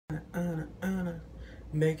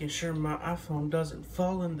Making sure my iPhone doesn't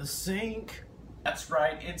fall in the sink. That's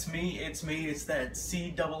right, it's me, it's that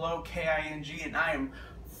C-O-O-K-I-N-G, and I am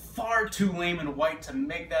far too lame and white to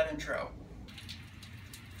make that intro.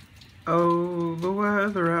 Oh, the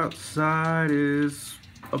weather outside is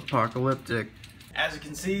apocalyptic. As you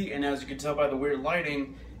can see, and as you can tell by the weird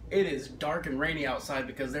lighting, it is dark and rainy outside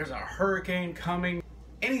because there's a hurricane coming.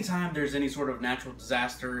 Anytime there's any sort of natural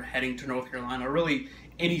disaster heading to North Carolina, or really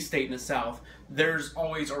any state in the South, there's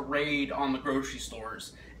always a raid on the grocery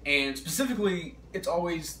stores. And specifically, it's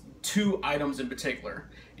always two items in particular.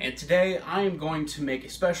 And today, I am going to make a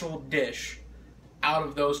special dish out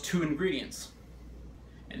of those two ingredients.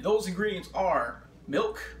 And those ingredients are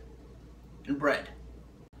milk and bread.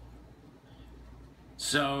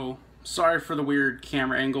 So, sorry for the weird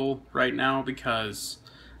camera angle right now because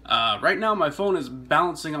right now my phone is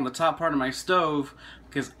balancing on the top part of my stove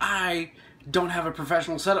because I don't have a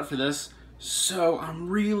professional setup for this, so I'm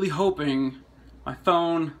really hoping my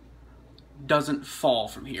phone doesn't fall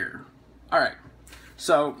from here. Alright,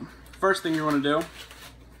 so first thing you want to do,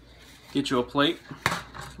 get you a plate,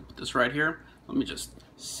 put this right here. Let me just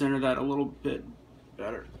center that a little bit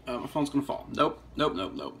better. My phone's gonna fall. Nope.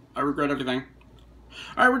 I regret everything.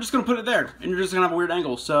 Alright, we're just gonna put it there, and you're just gonna have a weird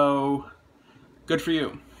angle, so good for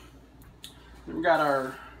you. We got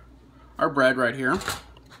our bread right here.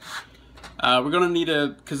 We're gonna need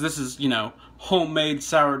because this is, you know, homemade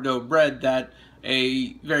sourdough bread that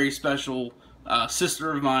a very special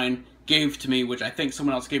sister of mine gave to me, which I think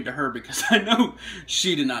someone else gave to her because I know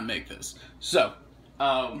she did not make this. So,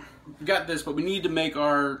 we got this, but we need to make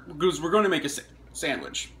because we're gonna make a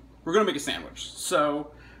sandwich. We're gonna make a sandwich.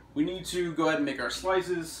 So, we need to go ahead and make our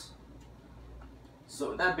slices. So,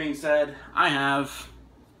 with that being said, I have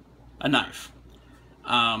a knife.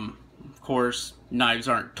 Of course, knives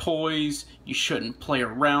aren't toys. You shouldn't play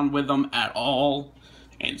around with them at all.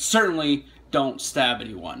 And certainly don't stab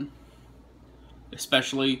anyone.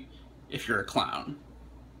 Especially if you're a clown.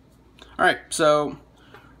 Alright, so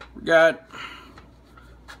we got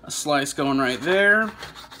a slice going right there.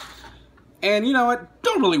 And you know what?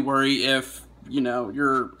 Don't really worry if, you know,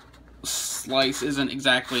 your slice isn't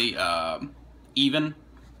exactly even.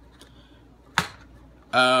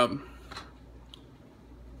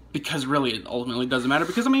 Because really it ultimately doesn't matter,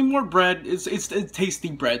 because I mean more bread, it's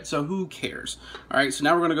tasty bread, so who cares? Alright, so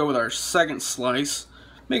now we're going to go with our second slice.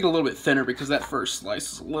 Make it a little bit thinner because that first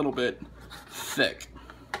slice is a little bit thick.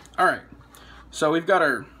 Alright, so we've got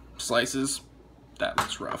our slices. That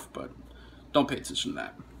looks rough, but don't pay attention to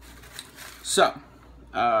that. So,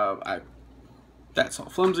 that's all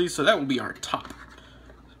flimsy, so that will be our top.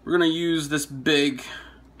 We're going to use this big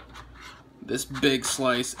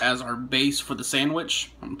slice as our base for the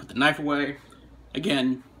sandwich. I'm gonna put the knife away.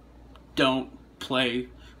 Again, don't play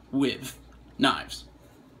with knives.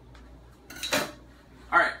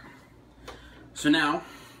 Alright, so now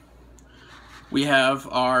we have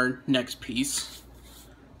our next piece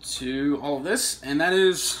to all of this, and that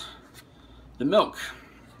is the milk.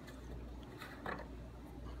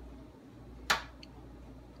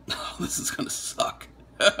 Oh, this is gonna suck.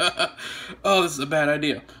 Oh, this is a bad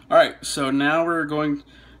idea. Alright, so now we're going...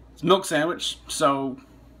 It's a milk sandwich, so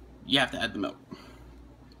you have to add the milk.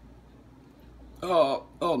 Oh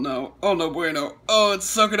no. Oh no bueno. Oh, it's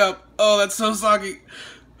soaking up. Oh, that's so soggy.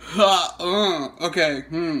 Okay,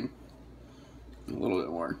 A little bit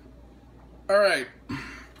more. Alright.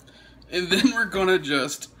 And then we're gonna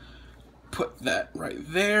just put that right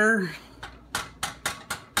there.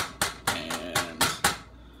 And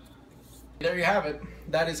there you have it.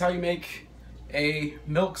 That is how you make a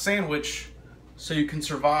milk sandwich so you can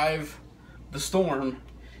survive the storm.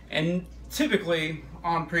 And typically,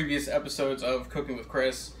 on previous episodes of Cooking with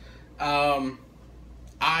Chris, I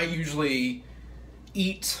usually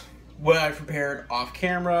eat what I prepared off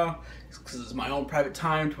camera because it's my own private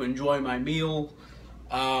time to enjoy my meal.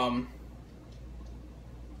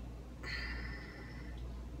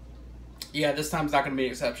 Yeah, this time's not going to be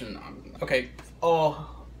an exception. Okay.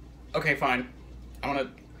 Oh, okay, fine. I want to...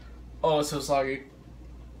 Oh, it's so soggy.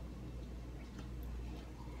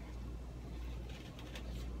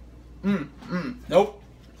 Nope.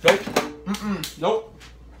 Nope.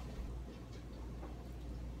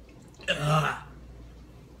 Ugh.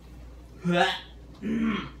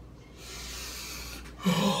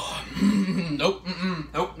 Nope.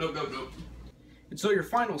 Nope. And so your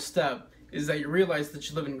final step is that you realize that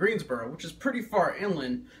you live in Greensboro, which is pretty far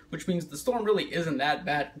inland, which means the storm really isn't that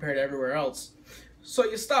bad compared to everywhere else. So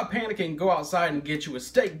you stop panicking, go outside and get you a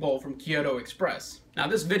steak bowl from Kyoto Express. Now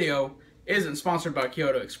this video isn't sponsored by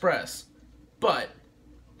Kyoto Express, but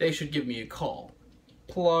they should give me a call.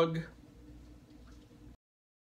 plug